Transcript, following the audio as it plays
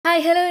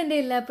Hi hello എൻ്റെ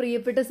എല്ലാ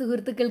പ്രിയപ്പെട്ട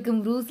സുഹൃത്തുക്കൾക്കും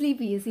ബ്രൂസ്ലി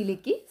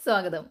PSCയിലേക്ക്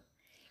സ്വാഗതം.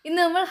 ഇന്ന്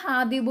നമ്മൾ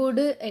ഖാദി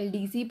ബോർഡ്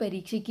LDC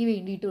പരീക്ഷയ്ക്ക്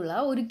വേണ്ടിയിട്ടുള്ള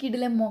ഒരു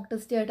കിടിലൻ മോക്ക്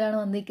ടെസ്റ്റ് ആയിട്ടാണ്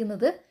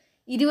വന്നിരിക്കുന്നത്.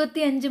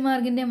 25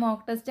 മാർക്കിൻ്റെ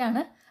മോക്ക് ടെസ്റ്റ്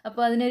ആണ്.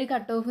 അപ്പോൾ അതിനൊരു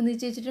കട്ട് ഓഫ്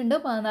നിശ്ചയിച്ചിട്ടുണ്ട്,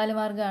 14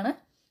 മാർക്കാണ്.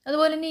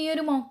 അതുപോലെ തന്നെ ഈ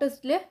ഒരു മോക്ക്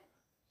ടെസ്റ്റിൽ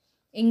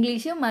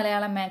ഇംഗ്ലീഷ്,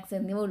 മലയാളം, മാത്സ്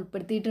എന്നിവ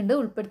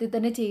ഉൾപ്പെടുത്തി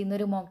തന്നെ ചെയ്യുന്ന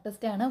ഒരു മോക്ക്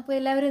ടെസ്റ്റ് ആണ്. അപ്പോൾ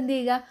എല്ലാവരും എന്ത്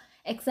ചെയ്യുക,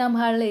 എക്സാം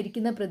ഹാളിൽ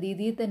ഇരിക്കുന്ന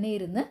പ്രതീതിയിൽ തന്നെ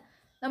ഇരുന്ന്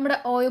നമ്മുടെ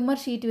OMR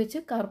ഷീറ്റ് വെച്ച്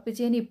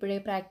കറുപ്പിച്ചതിന് ഇപ്പോഴേ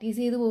പ്രാക്ടീസ്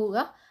ചെയ്ത് പോവുക.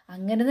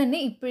 അങ്ങനെ തന്നെ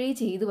ഇപ്പോഴേ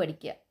ചെയ്ത്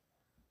പഠിക്കുക.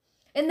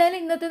 എന്തായാലും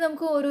ഇന്നത്തെ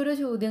നമുക്ക് ഓരോരോ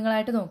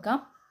ചോദ്യങ്ങളായിട്ട് നോക്കാം.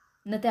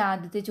 ഇന്നത്തെ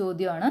ആദ്യത്തെ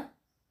ചോദ്യമാണ്,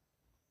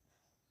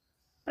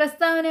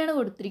 പ്രസ്താവനയാണ്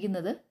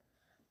കൊടുത്തിരിക്കുന്നത്.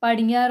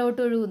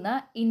 പടിഞ്ഞാറോട്ടൊഴുകുന്ന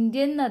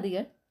ഇന്ത്യൻ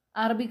നദികൾ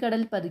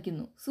അറബിക്കടൽ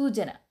പതിക്കുന്നു.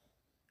 സൂചന: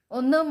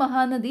 1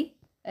 മഹാനദി,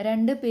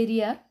 2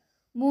 പെരിയാർ,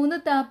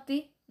 3 താപ്തി,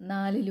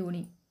 4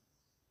 ലൂണി.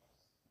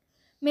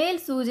 മേൽ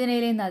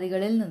സൂചനയിലെ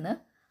നദികളിൽ നിന്ന്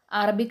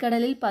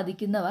അറബിക്കടലിൽ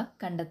പതിക്കുന്നവ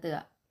കണ്ടെത്തുക.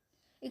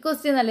 ഈ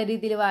ക്വസ്റ്റ്യൻ നല്ല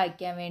രീതിയിൽ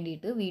വായിക്കാൻ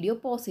വേണ്ടിയിട്ട് വീഡിയോ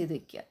പോസ് ചെയ്ത്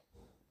വെക്കുക.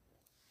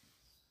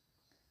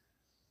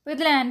 അപ്പോൾ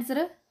ഇതിൽ answer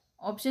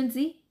option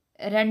C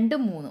 2,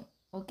 3.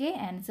 Okay,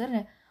 answer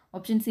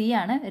option C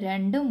ആണ്,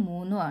 2,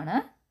 3 ആണ്.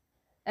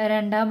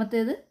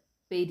 രണ്ടാമത്തേത്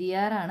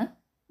പെരിയാറാണ്,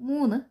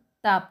 3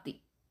 താപ്തി.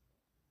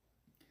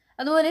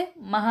 അതുപോലെ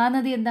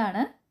മഹാനദി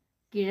എന്താണ്?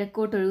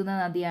 കിഴക്കോട്ടൊഴുകുന്ന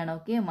നദിയാണ്.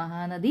 ഓക്കെ,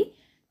 മഹാനദി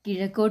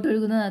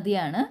കിഴക്കോട്ടൊഴുകുന്ന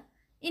നദിയാണ്.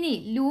 ഇനി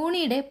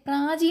ലൂണിയുടെ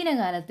പ്രാചീന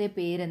കാലത്തെ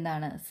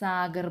പേരെന്താണ്?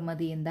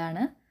 സാഗർമതി.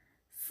 എന്താണ്?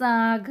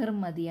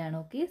 സാഗർമതിയാണ്.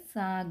 ഓക്കെ,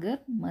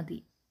 സാഗർമതി.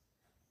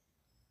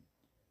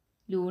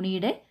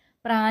 ലൂണിയുടെ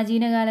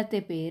പ്രാചീന കാലത്തെ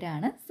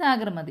പേരാണ്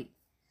സാഗർമതി.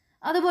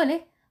 അതുപോലെ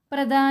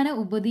പ്രധാന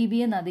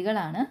ഉപദ്വീപീയ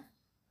നദികളാണ്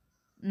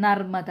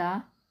നർമ്മദ,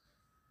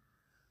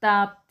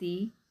 താപ്തി,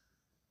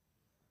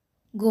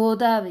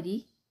 ഗോദാവരി,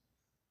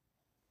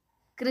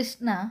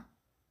 കൃഷ്ണ,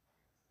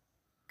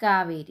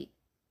 കാവേരി.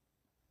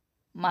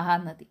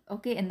 മഹാനദി.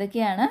 ഓക്കെ,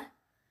 എന്തൊക്കെയാണ്?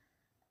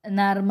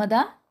 നർമ്മദ,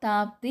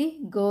 താപ്തി,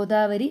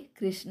 ഗോദാവരി,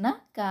 കൃഷ്ണ,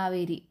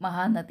 കാവേരി,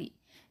 മഹാനദി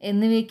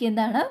എന്നിവയ്ക്ക്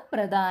എന്താണ്?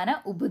 പ്രധാന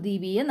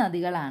ഉപദ്വീപീയ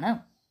നദികളാണ്.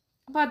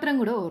 അപ്പോൾ അത്രയും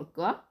കൂടെ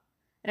ഓർക്കുക.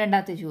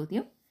 രണ്ടാമത്തെ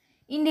ചോദ്യം,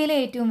 ഇന്ത്യയിലെ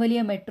ഏറ്റവും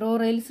വലിയ മെട്രോ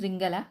റെയിൽ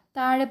ശൃംഖല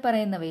താഴെ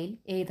പറയുന്നവയിൽ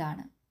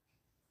ഏതാണ്?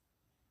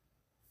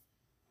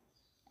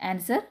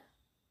 Answer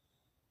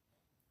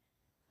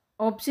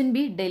option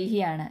B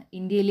ഡൽഹിയാണ്.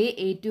 ഇന്ത്യയിലെ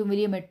ഏറ്റവും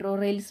വലിയ മെട്രോ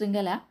റെയിൽ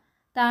ശൃംഖല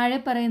താഴെ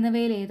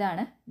പറയുന്നവയിൽ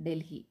ഏതാണ്?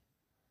 ഡൽഹി.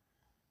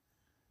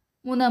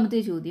 മൂന്നാമത്തെ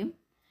ചോദ്യം,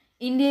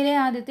 ഇന്ത്യയിലെ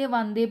ആദ്യത്തെ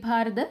വന്ദേ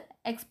ഭാരത്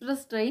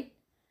എക്സ്പ്രസ് ട്രെയിൻ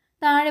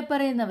താഴെ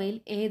പറയുന്നവയിൽ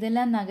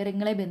ഏതെല്ലാം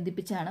നഗരങ്ങളെ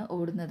ബന്ധിപ്പിച്ചാണ്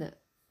ഓടുന്നത്?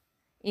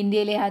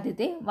 ഇന്ത്യയിലെ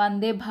ആദ്യത്തെ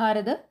വന്ദേ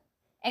ഭാരത്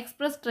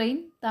എക്സ്പ്രസ് ട്രെയിൻ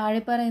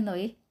താഴെ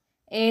പറയുന്നവയിൽ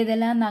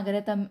ഏതെല്ലാം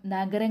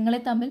നഗരങ്ങളെ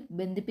തമ്മിൽ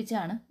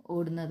ബന്ധിപ്പിച്ചാണ്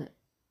ഓടുന്നത്?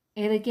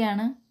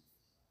 ഏതൊക്കെയാണ്?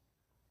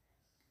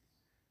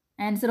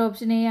 ആൻസർ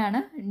ഓപ്ഷൻ എ ആണ്,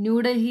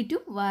 New Delhi to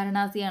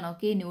വാരണാസിയാണ്.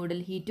 Okay,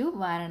 New Delhi to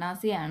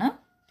വാരണാസിയാണ്.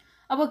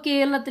 അപ്പോൾ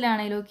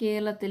കേരളത്തിലാണെങ്കിലോ,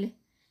 കേരളത്തിൽ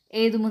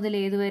ഏതു മുതൽ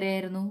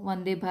ഏതുവരെയായിരുന്നു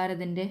വന്ദേ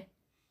ഭാരതിൻ്റെ?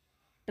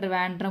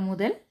 ട്രിവാൻഡ്രം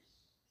മുതൽ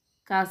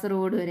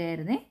കാസർഗോഡ്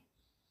വരെയായിരുന്നേ.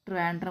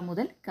 ട്രിവാൻഡ്രം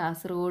മുതൽ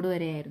കാസർഗോഡ്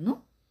വരെയായിരുന്നു.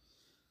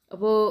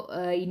 അപ്പോൾ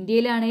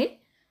ഇന്ത്യയിലാണെങ്കിൽ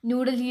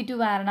ന്യൂഡൽഹി ടു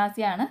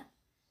വാരണാസിയാണ്.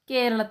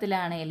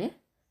 കേരളത്തിലാണെങ്കിൽ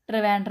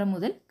ട്രിവാൻഡ്രം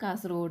മുതൽ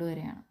കാസർഗോഡ്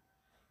വരെയാണ്.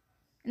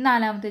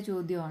 നാലാമത്തെ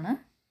ചോദ്യമാണ്,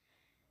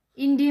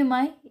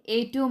 ഇന്ത്യയുമായി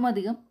ഏറ്റവും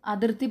അധികം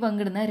അതിർത്തി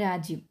പങ്കിടുന്ന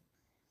രാജ്യം.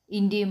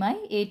 ഇന്ത്യയുമായി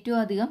ഏറ്റവും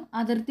അധികം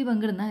അതിർത്തി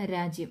പങ്കിടുന്ന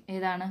രാജ്യം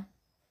ഏതാണ്?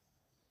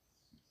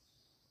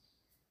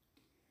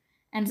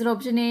 ആൻസർ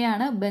ഓപ്ഷൻ എ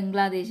ആണ്,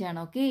 ബംഗ്ലാദേശാണ്.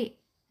 Okay,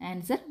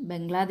 answer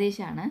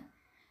ബംഗ്ലാദേശാണ്.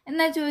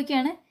 എന്നാൽ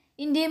ചോദിക്കുകയാണ്,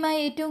 ഇന്ത്യയുമായി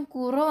ഏറ്റവും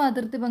കുറവ്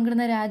അതിർത്തി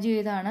പങ്കിടുന്ന രാജ്യം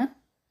ഏതാണ്?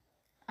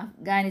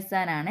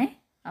 അഫ്ഗാനിസ്ഥാനാണ്.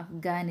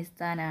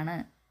 അഫ്ഗാനിസ്ഥാനാണ്.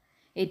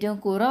 ഏറ്റവും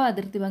കുറവ്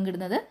അതിർത്തി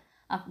പങ്കിടുന്നത്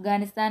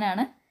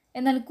അഫ്ഗാനിസ്ഥാനാണ്.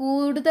 എന്നാൽ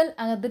കൂടുതൽ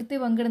അതിർത്തി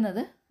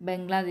പങ്കിടുന്നത്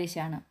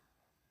ബംഗ്ലാദേശാണ്.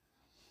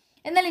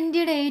 എന്നാൽ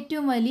ഇന്ത്യയുടെ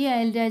ഏറ്റവും വലിയ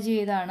അയൽരാജ്യം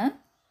ഏതാണ്?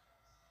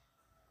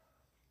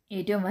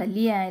 ഏറ്റവും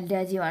വലിയ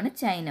അയൽരാജ്യമാണ്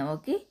ചൈന.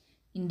 ഓക്കെ,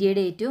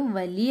 ഇന്ത്യയുടെ ഏറ്റവും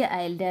വലിയ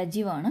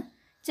അയൽരാജ്യമാണ്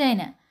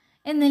ചൈന.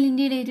 എന്നാൽ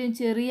ഇന്ത്യയുടെ ഏറ്റവും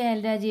ചെറിയ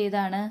അയൽരാജ്യം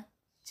ഏതാണ്?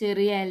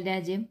 ചെറിയ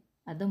അയൽരാജ്യം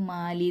അത്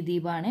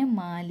മാലിദ്വീപാണ്.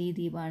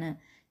 മാലിദ്വീപാണ്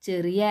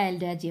ചെറിയ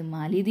അയൽരാജ്യം.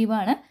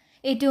 മാലിദ്വീപാണ്.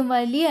 ഏറ്റവും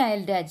വലിയ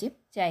അയൽരാജ്യം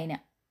ചൈന.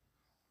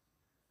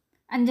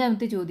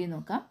 അഞ്ചാമത്തെ ചോദ്യം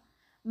നോക്കാം.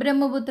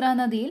 ബ്രഹ്മപുത്ര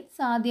നദിയിൽ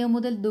സാദ്യ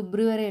മുതൽ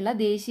ദുബ്രി വരെയുള്ള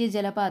ദേശീയ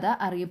ജലപാത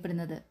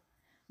അറിയപ്പെടുന്നത്?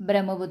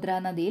 ബ്രഹ്മപുത്ര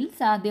നദിയിൽ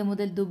സാദ്യ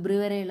മുതൽ ദുബ്രി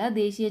വരെയുള്ള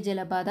ദേശീയ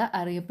ജലപാത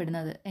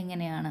അറിയപ്പെടുന്നത്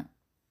എങ്ങനെയാണ്?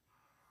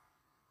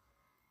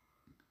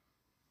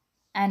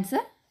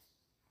 ആൻസർ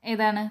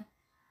ഏതാണ്?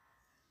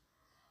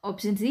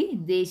 ഓപ്ഷൻ സി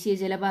ദേശീയ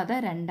ജലപാത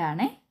 2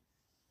 ആണ്.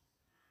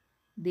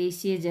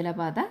 ദേശീയ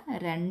ജലപാത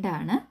 2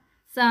 ആണ്.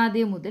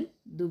 സാദ്യ മുതൽ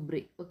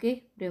ദുബ്രി. ഓക്കെ,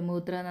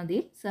 ബ്രഹ്മപുത്ര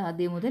നദിയിൽ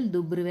സാദ്യ മുതൽ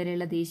ദുബ്രി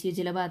വരെയുള്ള ദേശീയ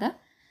ജലപാത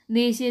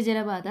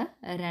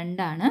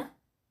 2 ആണ്.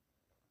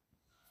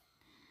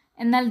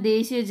 എന്നാൽ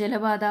ദേശീയ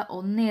ജലപാത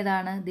 1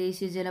 ഏതാണ്?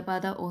 ദേശീയ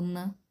ജലപാത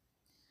 1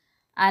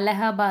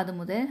 അലഹബാദ്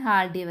മുതൽ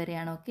ഹാൽഡിയ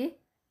വരെയാണ്. ഓക്കെ,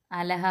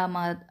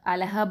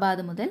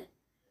 അലഹബാദ് മുതൽ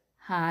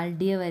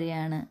ഹാൽഡിയ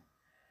വരെയാണ്.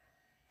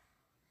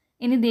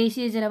 ഇനി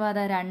ദേശീയ ജലപാത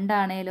 2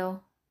 ആണേലോ,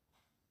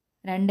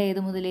 2 ഏത്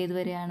മുതൽ ഏത്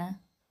വരെയാണ്?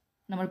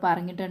 നമ്മൾ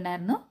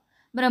പറഞ്ഞിട്ടുണ്ടായിരുന്നു.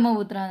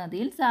 ബ്രഹ്മപുത്ര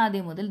നദിയിൽ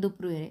സാധ്യ മുതൽ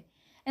ദുപ്രു വരെ.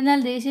 എന്നാൽ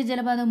ദേശീയ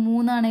ജലപാത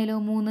 3 ആണേലോ,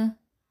 3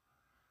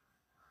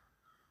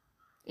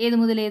 ഏത്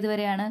മുതൽ ഏത്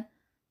വരെയാണ്?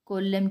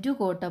 കൊല്ലം ടു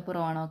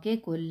കോട്ടപ്പുറമാണ്. Okay,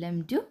 Kollam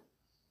to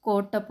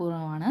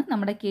കോട്ടപ്പുറമാണ്.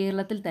 നമ്മുടെ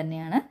കേരളത്തിൽ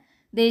തന്നെയാണ്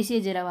ദേശീയ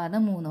ജലപാത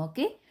 3.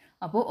 ഓക്കെ,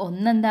 അപ്പോൾ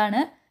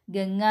ഒന്നെന്താണ്?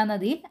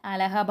 ഗംഗാനദിയിൽ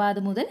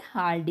അലഹബാദ് മുതൽ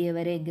ഹാൽഡിയ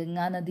വരെ,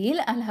 ഗംഗാനദിയിൽ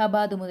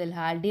അലഹബാദ് മുതൽ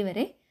ഹാൽഡിയ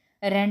വരെ.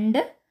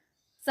 2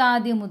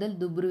 സാധ്യ മുതൽ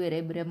ദുബ്രു വരെ,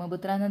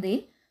 ബ്രഹ്മപുത്ര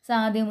നദിയിൽ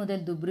സാധ്യ മുതൽ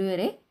ദുബ്രു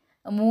വരെ.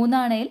 3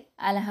 ആണേൽ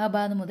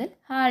അലഹബാദ് മുതൽ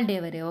ഹാൽഡിയ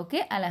വരെ. ഓക്കെ,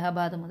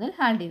 അലഹബാദ് മുതൽ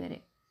ഹാൽഡിയ വരെ.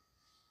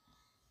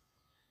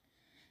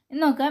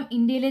 ഇന്ന് നോക്കാം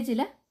ഇന്ത്യയിലെ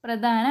ചില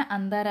പ്രധാന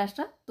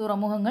അന്താരാഷ്ട്ര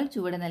തുറമുഖങ്ങൾ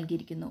ചുവടെ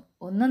നൽകിയിരിക്കുന്നു.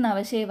 1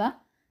 നവശേവ,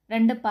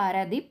 2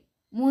 പാരാദീപ്,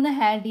 3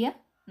 ഹാൽഡിയ,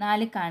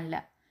 4 കാൻല.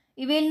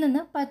 ഇവയിൽ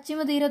നിന്ന്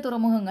പശ്ചിമതീര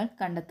തുറമുഖങ്ങൾ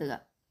കണ്ടെത്തുക.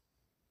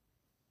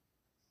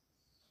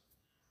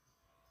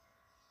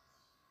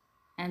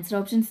 ആൻസർ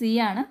ഓപ്ഷൻ സി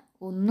ആണ്.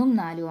 1ഉം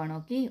 4ഉം ആണ്.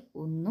 ഓക്കെ,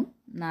 1ഉം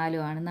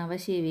 4ഉം ആണ്.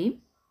 നവശേവയും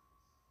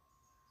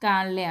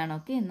കാൻലയാണ്.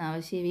 ഓക്കെ,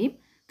 നവശേവയും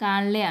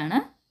കാൻലയാണ്.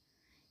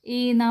 ഈ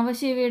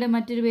നവശേവയുടെ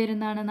മറ്റൊരു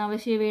പേരെന്താണ്?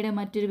 നവശേവയുടെ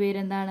മറ്റൊരു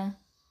പേരെന്താണ്?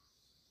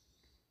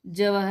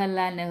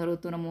 ജവഹർലാൽ നെഹ്റു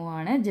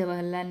തുറമുഖമാണ്.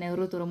 ജവഹർലാൽ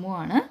നെഹ്റു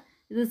തുറമുഖമാണ്.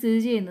 ഇത് സ്ഥിതി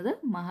ചെയ്യുന്നത്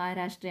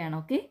മഹാരാഷ്ട്രയാണ്.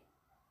 ഓക്കെ,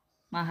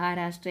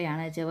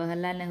 മഹാരാഷ്ട്രയാണ്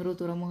ജവഹർലാൽ നെഹ്റു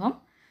തുറമുഖം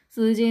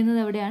സ്ഥിതി ചെയ്യുന്നത്.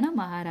 എവിടെയാണ്?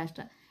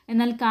 മഹാരാഷ്ട്ര.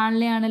 എന്നാൽ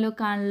കാൻലയാണല്ലോ,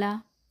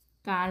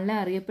 കാൻല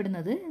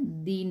അറിയപ്പെടുന്നത്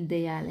ദീൻ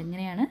ദയാൽ.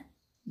 എങ്ങനെയാണ്?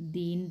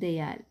 ദീൻ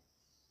ദയാൽ.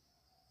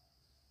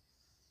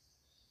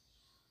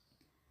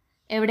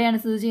 എവിടെയാണ്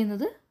സ്ഥിതി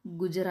ചെയ്യുന്നത്?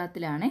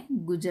 ഗുജറാത്തിലാണ്.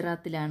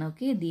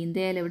 ഓക്കെ, ദീൻ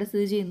ദയാൽ എവിടെ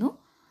സ്ഥിതി ചെയ്യുന്നു?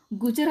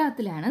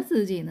 ഗുജറാത്തിലാണ്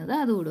സ്ഥിതി ചെയ്യുന്നത്.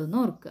 അതുകൂടെ ഒന്ന്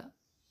ഓർക്കുക.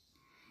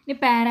 ഇനി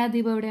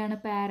പാരാദ്വീപ് എവിടെയാണ്?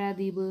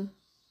 പാരാദ്വീപ്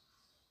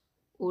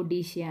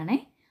ഒഡീഷയാണ്.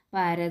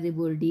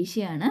 പാരാദ്വീപ്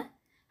ഒഡീഷയാണ്.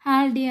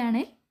 ഹാൽഡിയ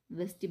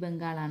വെസ്റ്റ്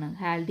ബംഗാളാണ്.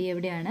 ഹാൽഡിയ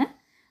എവിടെയാണ്?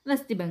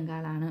 വെസ്റ്റ്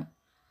ബംഗാളാണ്.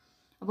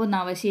 അപ്പോൾ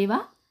നവശേവ,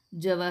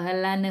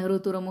 ജവഹർലാൽ നെഹ്റു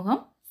തുറമുഖം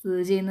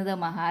സ്ഥിതി ചെയ്യുന്നത്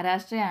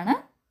മഹാരാഷ്ട്രയാണ്.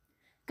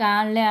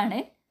 കാൻലയാണ്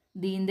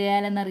ദീൻ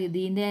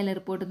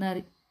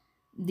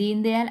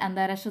ദയാൽ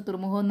അന്താരാഷ്ട്ര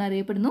തുറമുഖം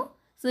എന്നറിയപ്പെടുന്നു.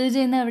 സ്ഥിതി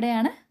ചെയ്യുന്നത്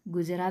എവിടെയാണ്?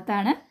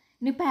 ഗുജറാത്താണ്.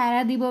 ഇനി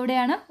പാരാദ്വീപ്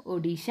എവിടെയാണ്?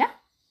 ഒഡീഷ.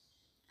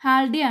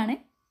 ഹാൽഡിയാണ്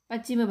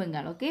പശ്ചിമ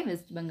ബംഗാൾ. Okay,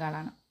 west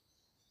ബംഗാളാണ്.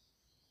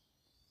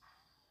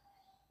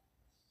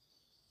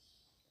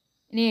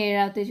 ഇനി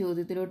 7ാമത്തെ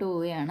ചോദ്യത്തിലോട്ട്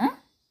പോവുകയാണ്.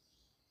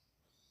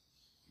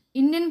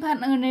 ഇന്ത്യൻ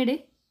ഭരണഘടനയുടെ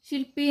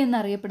ശില്പി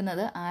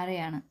എന്നറിയപ്പെടുന്നത്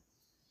ആരെയാണ്?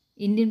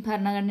 ഇന്ത്യൻ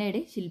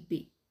ഭരണഘടനയുടെ ശില്പി.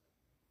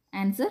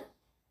 ആൻസർ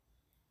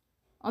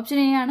ഓപ്ഷൻ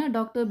എ ആണ്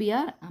ഡോക്ടർ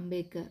BR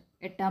അംബേദ്കർ.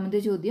 8ാമത്തെ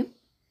ചോദ്യം.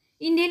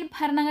 ഇന്ത്യയിൽ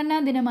ഭരണഘടനാ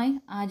ദിനമായി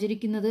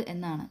ആചരിക്കുന്നത്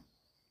എന്നാണ്?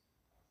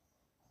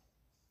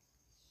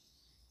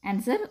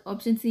 ആൻസർ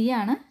ഓപ്ഷൻ സി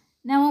ആണ്.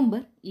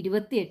 നവംബർ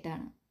 28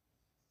 ആണ്.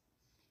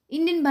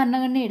 ഇന്ത്യൻ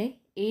ഭരണഘടനയുടെ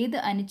ഏത്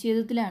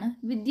അനുച്ഛേദത്തിലാണ്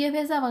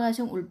വിദ്യാഭ്യാസ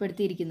അവകാശം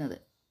ഉൾപ്പെടുത്തിയിരിക്കുന്നത്?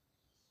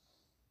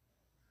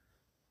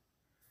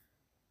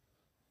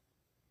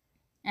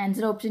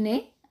 ആൻസർ ഓപ്ഷൻ എ,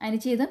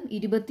 അനുച്ഛേദം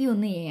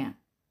 21A ആണ്.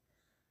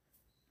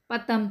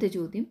 10ാമത്തെ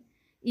ചോദ്യം.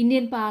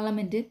 ഇന്ത്യൻ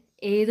പാർലമെൻറ്റ്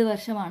ഏത്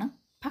വർഷമാണ്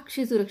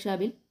ഭക്ഷ്യസുരക്ഷാ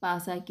ബിൽ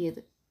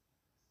പാസാക്കിയത്?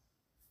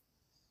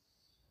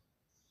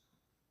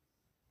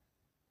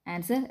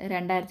 ആൻസർ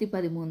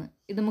 2013.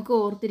 ഇത് നമുക്ക്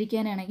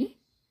ഓർത്തിരിക്കാനാണെങ്കിൽ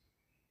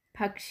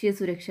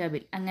ഭക്ഷ്യസുരക്ഷാ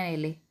ബിൽ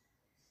അങ്ങനെയല്ലേ?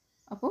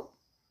 അപ്പോൾ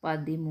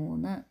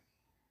 13.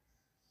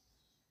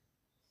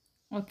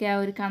 ഓക്കെ, ആ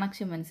ഒരു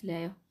കണക്ഷൻ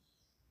മനസ്സിലായോ?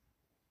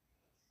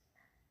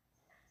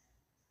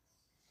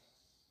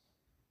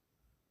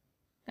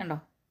 കണ്ടോ?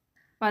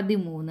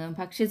 13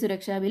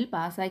 ഭക്ഷ്യസുരക്ഷാ ബിൽ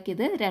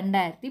പാസാക്കിയത്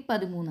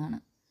 2013 ആണ്.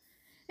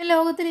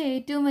 ലോകത്തിലെ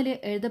ഏറ്റവും വലിയ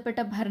എഴുതപ്പെട്ട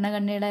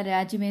ഭരണഘടനയുടെ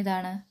രാജ്യം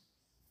ഏതാണ്?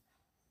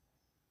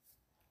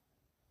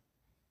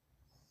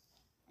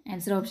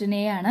 ആൻസർ ഓപ്ഷൻ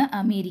എ ആണ്,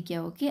 അമേരിക്ക.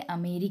 ഓക്കെ,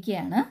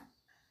 അമേരിക്കയാണ്.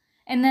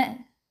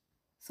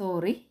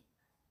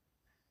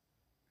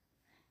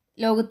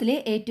 ലോകത്തിലെ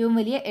ഏറ്റവും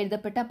വലിയ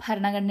എഴുതപ്പെട്ട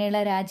ഭരണഘടനയുള്ള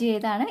രാജ്യം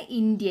ഏതാണ്?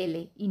 ഇന്ത്യ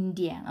അല്ലേ?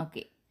 ഇന്ത്യയാണ്.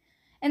 ഓക്കെ,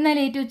 എന്നാൽ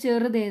ഏറ്റവും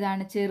ചെറുത്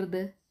ഏതാണ്?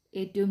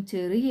 ഏറ്റവും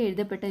ചെറിയ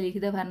എഴുതപ്പെട്ട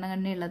ലിഖിത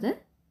ഭരണഘടനയുള്ളത്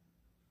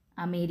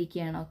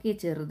അമേരിക്കയാണ്. ഓക്കെ,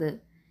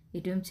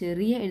 ഏറ്റവും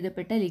ചെറിയ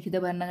എഴുതപ്പെട്ട ലിഖിത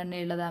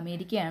ഭരണഘടനയുള്ളത്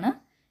അമേരിക്കയാണ്.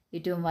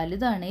 ഏറ്റവും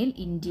വലുതാണെങ്കിൽ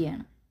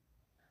ഇന്ത്യയാണ്.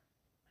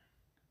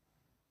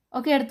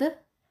 ഓക്കെ, അടുത്ത്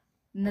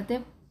ഇന്നത്തെ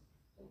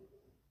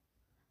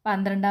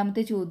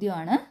 12ാമത്തെ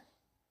ചോദ്യമാണ്.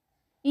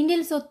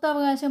 ഇന്ത്യയിൽ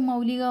സ്വത്തവകാശം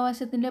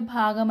മൗലികാവകാശത്തിൻ്റെ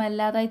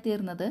ഭാഗമല്ലാതായി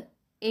തീർന്നത്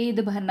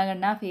ഏത്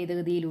ഭരണഘടനാ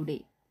ഭേദഗതിയിലൂടെ?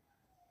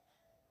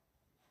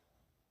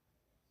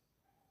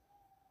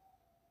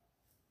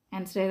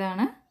 ആൻസർ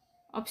ഏതാണ്?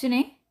 ഓപ്ഷൻ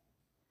എ,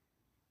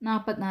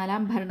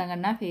 44ാം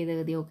ഭരണഘടനാ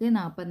ഭേദഗതി. ഓക്കെ,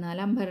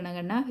 44ാം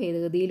ഭരണഘടനാ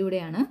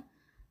ഭേദഗതിയിലൂടെയാണ്.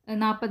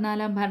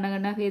 44ാം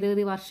ഭരണഘടനാ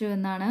ഭേദഗതി വർഷം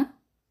എന്നാണ്?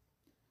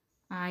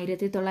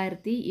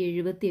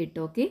 1978.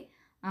 ഓക്കെ,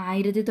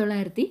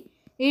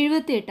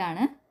 1978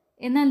 ആണ്.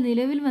 എന്നാൽ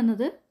നിലവിൽ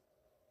വന്നത്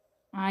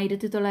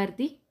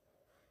 1979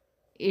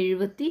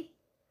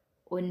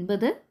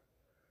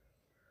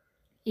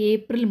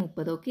 ഏപ്രിൽ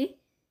 30. ഓക്കെ,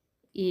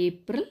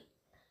 ഏപ്രിൽ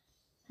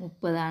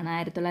 30 ആണ്.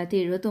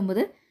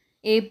 1979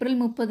 ഏപ്രിൽ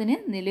 30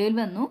 നിലവിൽ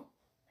വന്നു.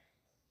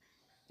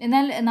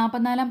 എന്നാൽ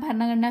 44ാം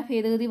ഭരണഘടനാ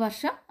ഭേദഗതി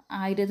വർഷം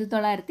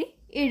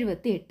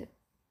 1978.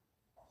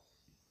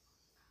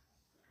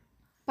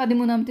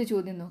 13ാമത്തെ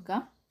ചോദ്യം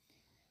നോക്കാം.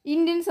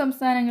 ഇന്ത്യൻ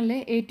സംസ്ഥാനങ്ങളിലെ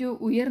ഏറ്റവും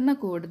ഉയർന്ന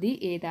കോടതി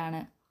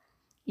ഏതാണ്?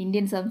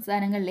 ഇന്ത്യൻ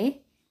സംസ്ഥാനങ്ങളിലെ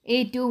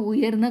ഏറ്റവും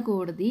ഉയർന്ന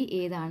കോടതി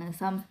ഏതാണ്?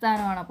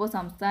 സംസ്ഥാനമാണ്. അപ്പോൾ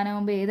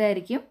സംസ്ഥാനമാകുമ്പോൾ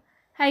ഏതായിരിക്കും?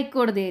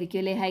 ഹൈക്കോടതി ആയിരിക്കും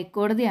അല്ലേ?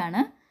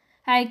 ഹൈക്കോടതിയാണ്.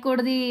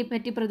 ഹൈക്കോടതിയെ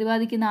പറ്റി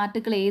പ്രതിപാദിക്കുന്ന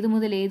ആർട്ടിക്കിൾ ഏത്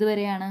മുതൽ ഏത്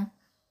വരെയാണ്?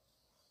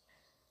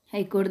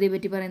 ഹൈക്കോടതിയെ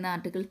പറ്റി പറയുന്ന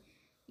ആർട്ടിക്കിൾ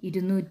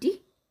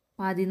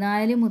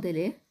 214 മുതൽ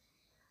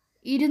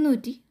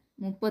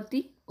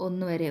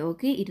 231 വരെ.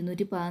 ഓക്കെ,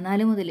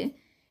 214 മുതൽ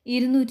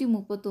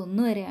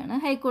 231 വരെയാണ്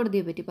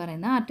ഹൈക്കോടതിയെ പറ്റി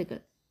പറയുന്ന ആർട്ടിക്കിൾ.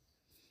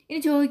 ഇനി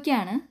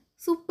ചോദിക്കുകയാണ്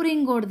സുപ്രീം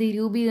കോടതി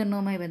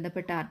രൂപീകരണവുമായി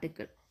ബന്ധപ്പെട്ട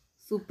ആർട്ടിക്കിൾ.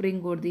 സുപ്രീം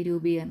കോടതി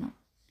രൂപീകരണം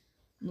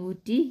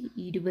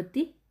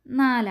 124.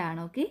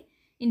 ഓക്കെ,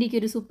 ഇന്ത്യക്ക്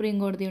ഒരു സുപ്രീം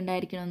കോടതി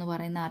ഉണ്ടായിരിക്കണമെന്ന്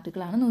പറയുന്ന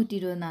ആർട്ടിക്കിളാണ്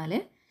 124.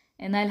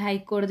 എന്നാൽ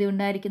ഹൈക്കോടതി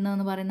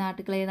ഉണ്ടായിരിക്കുന്നതെന്ന് പറയുന്ന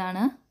ആർട്ടിക്കിൾ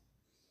ഏതാണ്?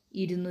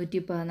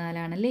 214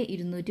 ആണല്ലേ?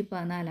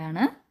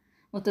 214.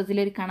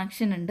 മൊത്തത്തിലൊരു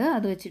കണക്ഷൻ ഉണ്ട്,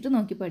 അത് വെച്ചിട്ട്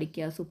നോക്കി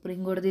പഠിക്കുക. സുപ്രീം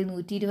കോടതി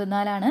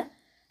 124,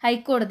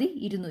 ഹൈക്കോടതി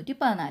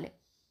 214.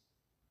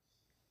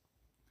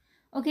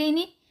 ഓക്കെ,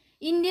 ഇനി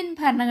ഇന്ത്യൻ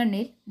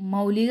ഭരണഘടനയിൽ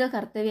മൗലിക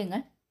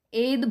കർത്തവ്യങ്ങൾ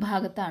ഏത്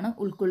ഭാഗത്താണ്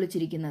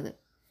ഉൾക്കൊള്ളിച്ചിരിക്കുന്നത്?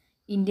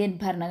 ഇന്ത്യൻ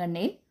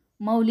ഭരണഘടനയിൽ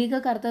മൗലിക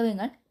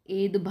കർത്തവ്യങ്ങൾ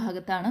ഏത്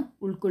ഭാഗത്താണ്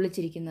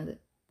ഉൾക്കൊള്ളിച്ചിരിക്കുന്നത്?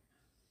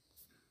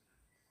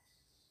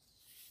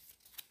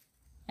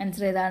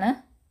 ആൻസർ ഏതാണ്?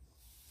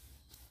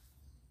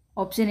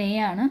 ഓപ്ഷൻ എ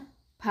ആണ്,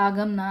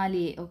 ഭാഗം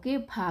 4A. ഓക്കെ,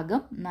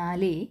 ഭാഗം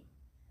 4A.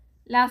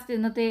 ലാസ്റ്റ്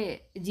ഇന്നത്തെ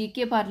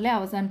GK പാർട്ടിലെ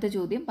അവസാനത്തെ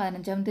ചോദ്യം,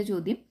 15ാമത്തെ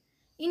ചോദ്യം.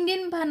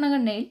 ഇന്ത്യൻ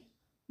ഭരണഘടനയിൽ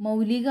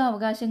മൗലിക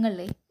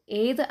അവകാശങ്ങളിലെ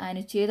ഏത്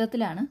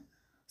അനുച്ഛേദത്തിലാണ്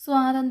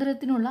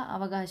സ്വാതന്ത്ര്യത്തിനുള്ള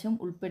അവകാശം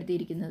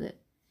ഉൾപ്പെടുത്തിയിരിക്കുന്നത്?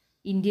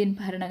 ഇന്ത്യൻ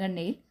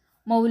ഭരണഘടനയിൽ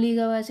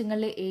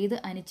മൗലികാവകാശങ്ങളിലെ ഏത്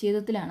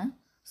അനുച്ഛേദത്തിലാണ്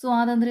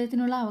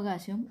സ്വാതന്ത്ര്യത്തിനുള്ള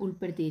അവകാശം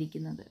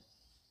ഉൾപ്പെടുത്തിയിരിക്കുന്നത്?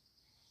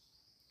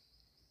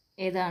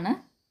 ഏതാണ്?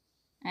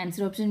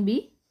 ആൻസർ ഓപ്ഷൻ ബി,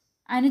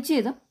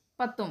 അനുച്ഛേദം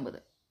 19.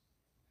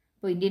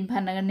 അപ്പോൾ ഇന്ത്യൻ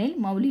ഭരണഘടനയിൽ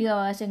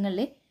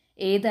മൗലികാവകാശങ്ങളിലെ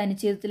ഏത്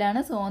അനുച്ഛേദത്തിലാണ്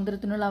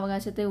സ്വാതന്ത്ര്യത്തിനുള്ള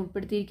അവകാശത്തെ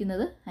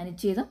ഉൾപ്പെടുത്തിയിരിക്കുന്നത്?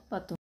 അനുച്ഛേദം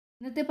 19.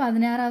 ഇന്നത്തെ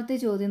 16ാമത്തെ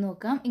ചോദ്യം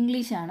നോക്കാം.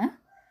 ഇംഗ്ലീഷാണ്.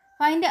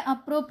 Find the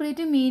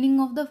appropriate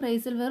meaning of the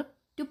phrasal verb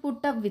to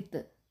put up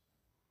with.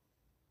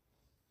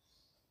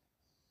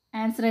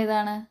 Answer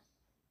ഏതാണ്?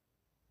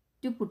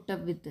 To put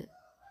up with.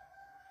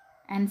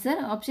 Answer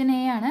option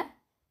A ആണ്,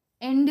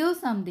 എൻഡ്യൂർ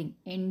സംതിങ്.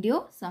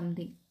 Endure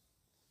something.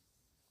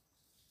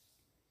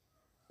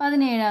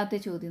 17ാമത്തെ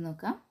ചോദ്യം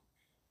നോക്കാം.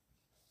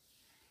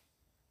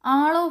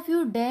 All of you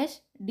dash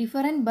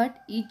different but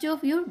each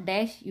of you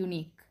dash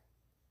unique.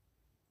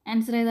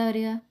 Answer ഏതാ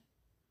വരിക?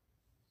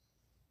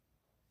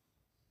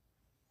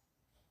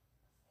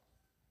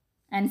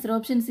 Answer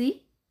option C,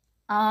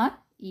 R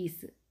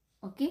is.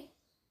 Okay,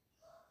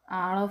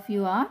 all of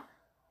you are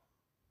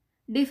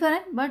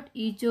different but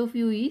each of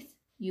U is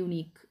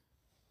unique.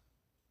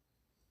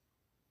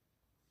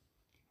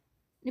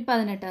 ഇനി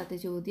 18ാമത്തെ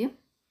ചോദ്യം.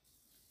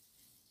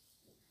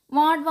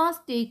 What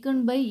was taken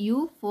by you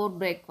for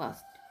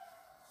breakfast?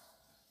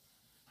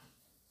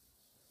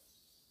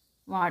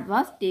 What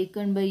was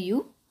taken by you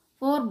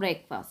for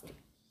breakfast.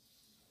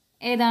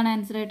 ഏതാണ്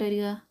answer ആയിട്ട്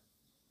വരിക?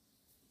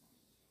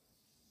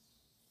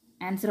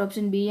 Answer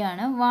option B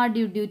ആണ്, what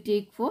did you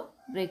take four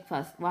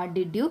breakfast. What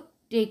did you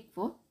take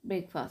four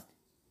breakfast.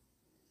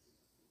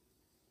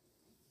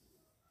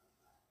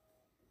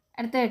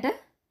 അടുത്തായിട്ട്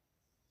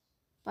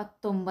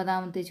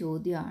 19ാമത്തെ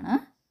ചോദ്യമാണ്.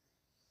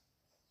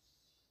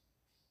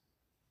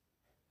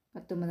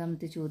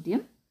 19ാമത്തെ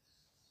ചോദ്യം.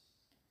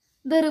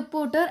 The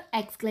reporter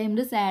exclaimed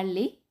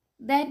sadly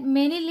that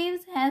many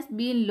lives has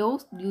been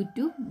lost due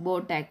to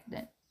boat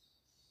accident.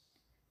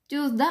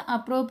 Choose the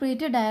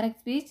appropriate direct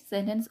speech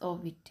sentence of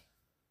it.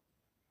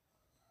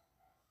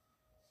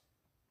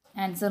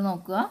 Answer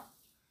നോക്കുക.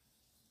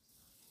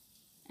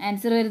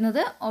 Answer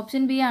വരുന്നത്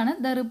option B ആണ്,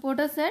 the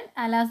reporter Z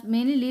alas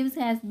many leaves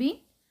has been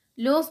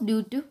lost due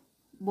to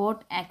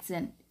boat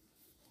accident.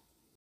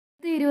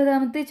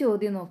 20ാമത്തെ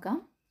ചോദ്യം നോക്കാം.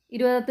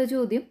 20ാമത്തെ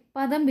ചോദ്യം,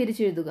 പദം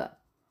പിരിച്ചെഴുതുക.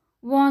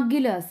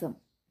 വാഗ്വിലാസം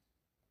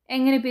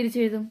എങ്ങനെ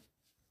പിരിച്ചെഴുതും?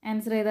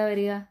 Answer ഏതാ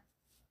വരിക?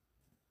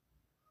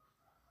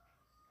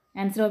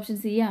 ആൻസർ ഓപ്ഷൻ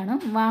സി ആണ്,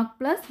 വാക്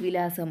പ്ലസ്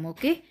വിലാസം.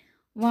 ഓക്കെ,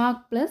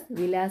 വാക് പ്ലസ്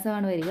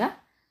വിലാസമാണ് വരിക.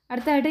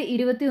 അടുത്തായിട്ട്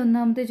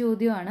 21ാമത്തെ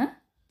ചോദ്യമാണ്,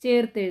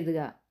 ചേർത്തെഴുതുക.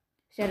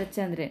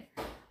 ശരത്ചന്ദ്രൻ.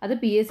 അത്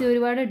PSC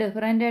ഒരുപാട്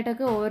ഡിഫറൻ്റ്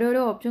ആയിട്ടൊക്കെ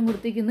ഓരോരോ ഓപ്ഷൻ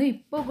കൊടുത്തിരിക്കുന്നു.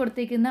 ഇപ്പോൾ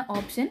കൊടുത്തിരിക്കുന്ന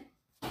ഓപ്ഷൻ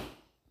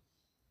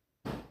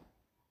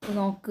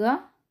നോക്കുക.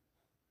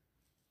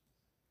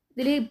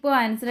 ഇതിൽ ഇപ്പോൾ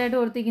ആൻസറായിട്ട്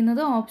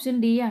കൊടുത്തിരിക്കുന്നത് ഓപ്ഷൻ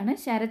ഡി ആണ്,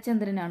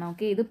 ശരത്ചന്ദ്രനാണ്.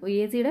 ഓക്കെ, ഇത്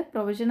PSCയുടെ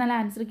പ്രൊഫഷണൽ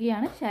ആൻസർ കീ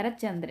ആണ്,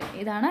 ശരത്ചന്ദ്രൻ.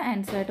 ഇതാണ്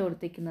ആൻസറായിട്ട്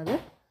കൊടുത്തിരിക്കുന്നത്.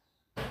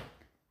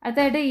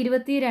 അടുത്തായിട്ട്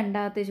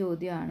 22ാമത്തെ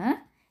ചോദ്യമാണ്,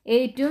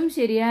 ഏറ്റവും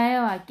ശരിയായ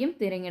വാക്യം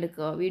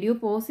തിരഞ്ഞെടുക്കുക. വീഡിയോ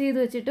പോസ് ചെയ്ത്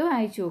വെച്ചിട്ട്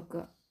വായിച്ചു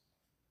നോക്കുക.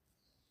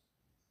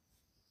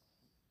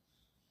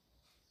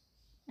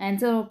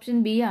 ആൻസർ ഓപ്ഷൻ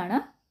ബി ആണ്,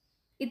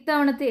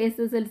 ഇത്തവണത്തെ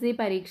SSLC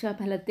പരീക്ഷാ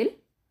ഫലത്തിൽ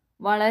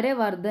വളരെ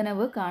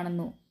വർധനവ്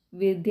കാണുന്നു.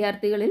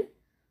 വിദ്യാർത്ഥികളിൽ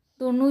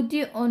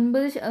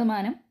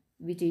 99%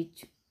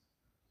 വിജയിച്ചു.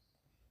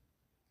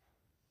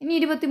 ഇനി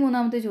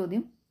 23ാമത്തെ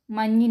ചോദ്യം,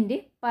 മഞ്ഞിൻ്റെ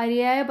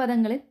പര്യായ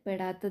പദങ്ങളിൽ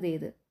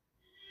പെടാത്തതേത്?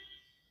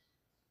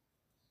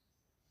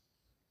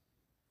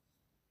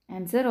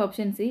 Answer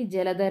option C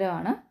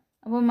ജലധരമാണ്.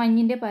 അപ്പോൾ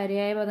മഞ്ഞിൻ്റെ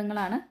പര്യായ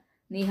പദങ്ങളാണ്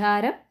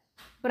നിഹാരം,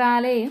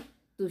 പ്രാലയം,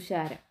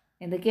 തുഷാരം.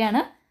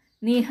 എന്തൊക്കെയാണ്?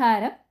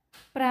 നിഹാരം,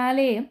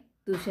 പ്രാലയം,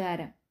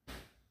 തുഷാരം.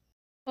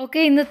 ഓക്കെ,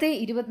 ഇന്നത്തെ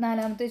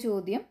 24ാമത്തെ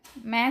ചോദ്യം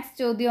മാത്സ്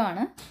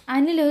ചോദ്യമാണ്.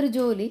 അനിൽ ഒരു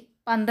ജോലി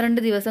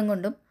 12 ദിവസം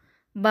കൊണ്ടും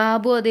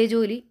ബാബു അതേ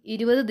ജോലി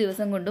 20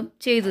 ദിവസം കൊണ്ടും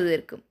ചെയ്തു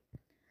തീർക്കും.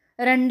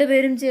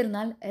 രണ്ടുപേരും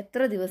ചേർന്നാൽ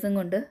എത്ര ദിവസം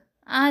കൊണ്ട്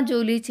ആ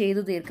ജോലി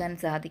ചെയ്തു തീർക്കാൻ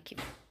സാധിക്കും?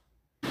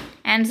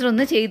 ആൻസർ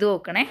ഒന്ന് ചെയ്തു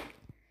നോക്കണേ.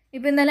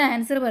 ഇപ്പോൾ ഇന്നലെ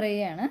ആൻസർ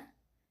പറയുകയാണ്.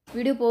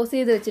 വീഡിയോ പോസ്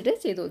ചെയ്ത് വെച്ചിട്ട്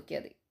ചെയ്തു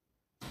നോക്കിയാൽ മതി.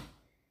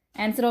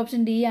 ആൻസർ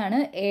ഓപ്ഷൻ ഡി ആണ്,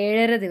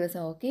 7.5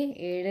 ദിവസം. ഓക്കെ,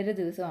 7.5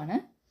 ദിവസമാണ്.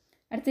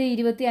 അടുത്ത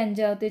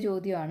 25ാമത്തെ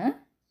ചോദ്യമാണ്.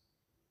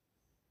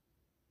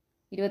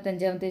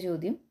 25ാമത്തെ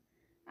ചോദ്യം,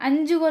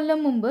 5 കൊല്ലം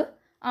മുമ്പ്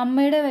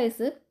അമ്മയുടെ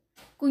വയസ്സ്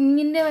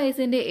കുഞ്ഞിൻ്റെ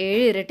വയസ്സിൻ്റെ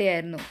 7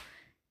 ഇരട്ടിയായിരുന്നു.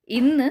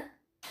 ഇന്ന്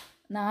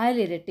 4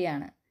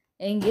 ഇരട്ടിയാണ്.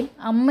 എങ്കിൽ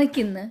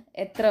അമ്മയ്ക്കിന്ന്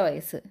എത്ര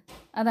വയസ്സ്?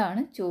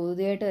 അതാണ്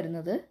ചോദ്യമായിട്ട്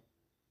വരുന്നത്.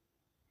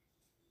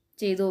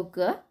 ചെയ്തു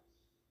നോക്കുക.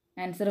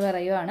 ആൻസർ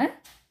പറയുവാണ്.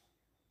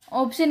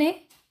 ഓപ്ഷൻ എ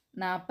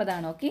 40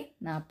 ആണ്. ഓക്കെ,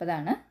 40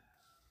 ആണ്.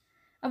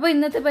 അപ്പോൾ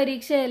ഇന്നത്തെ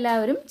പരീക്ഷ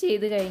എല്ലാവരും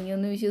ചെയ്ത് കഴിഞ്ഞു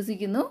എന്ന്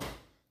വിശ്വസിക്കുന്നു.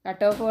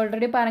 കട്ട് ഓഫ്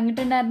ഓൾറെഡി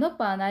പറഞ്ഞിട്ടുണ്ടായിരുന്നു,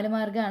 14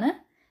 മാർക്കാണ്.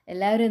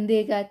 എല്ലാവരും എന്ത്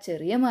ചെയ്യുക?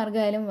 ചെറിയ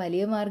മാർക്കായാലും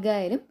വലിയ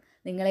മാർക്കായാലും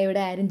നിങ്ങളെ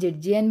ഇവിടെ ആരും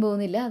ജഡ്ജ് ചെയ്യാൻ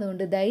പോകുന്നില്ല.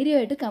 അതുകൊണ്ട്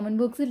ധൈര്യമായിട്ട് കമൻറ്റ്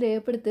ബോക്സിൽ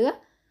രേഖപ്പെടുത്തുക.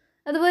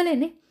 അതുപോലെ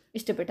തന്നെ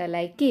ഇഷ്ടപ്പെട്ടാൽ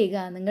ലൈക്ക് ചെയ്യുക.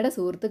 നിങ്ങളുടെ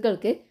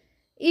സുഹൃത്തുക്കൾക്ക്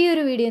ഈ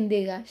ഒരു വീഡിയോ എന്ത്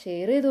ചെയ്യുക?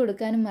 ഷെയർ ചെയ്ത്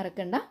കൊടുക്കാനും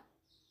മറക്കണ്ട.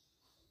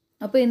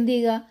 അപ്പോൾ എന്ത്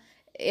ചെയ്യുക?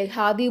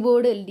 ഖാദി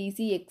ബോർഡ് LDC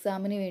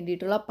എക്സാമിന്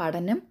വേണ്ടിയിട്ടുള്ള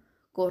പഠനം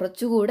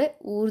കുറച്ചുകൂടെ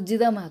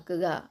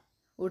ഊർജിതമാക്കുക.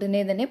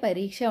 ഉടനെ തന്നെ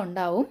പരീക്ഷ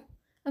ഉണ്ടാവും.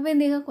 അപ്പോൾ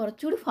എന്ത് ചെയ്യുക?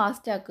 കുറച്ചുകൂടി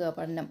ഫാസ്റ്റ് ആക്കുക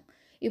പഠനം.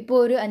 ഇപ്പോൾ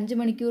ഒരു 5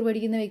 മണിക്കൂർ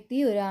പഠിക്കുന്ന വ്യക്തി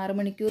ഒരു 6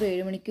 മണിക്കൂർ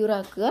 7 മണിക്കൂർ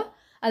ആക്കുക.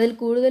 അതിൽ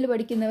കൂടുതൽ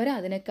പഠിക്കുന്നവർ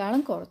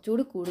അതിനേക്കാളും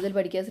കുറച്ചുകൂടി കൂടുതൽ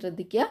പഠിക്കാൻ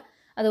ശ്രദ്ധിക്കുക.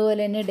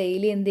 അതുപോലെ തന്നെ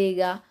ഡെയിലി എന്ത്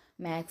ചെയ്യുക?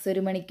 മാത്സ്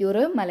 1 മണിക്കൂർ,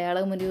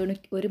 മലയാളം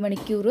 1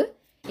 മണിക്കൂർ,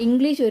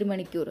 ഇംഗ്ലീഷ് 1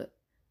 മണിക്കൂർ,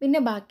 പിന്നെ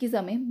ബാക്കി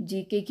സമയം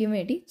GKയ്ക്കും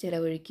വേണ്ടി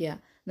ചിലവഴിക്കുക.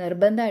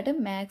 നിർബന്ധമായിട്ടും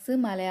മാത്സ്,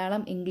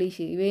 മലയാളം,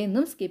 ഇംഗ്ലീഷ്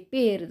ഇവയൊന്നും സ്കിപ്പ്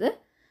ചെയ്യരുത്.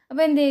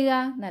 അപ്പോൾ എന്ത്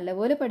ചെയ്യുക?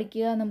 നല്ലപോലെ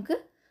പഠിക്കുക. നമുക്ക്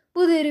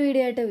പുതിയൊരു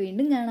വീഡിയോ ആയിട്ട്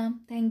വീണ്ടും കാണാം.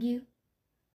 Thank you.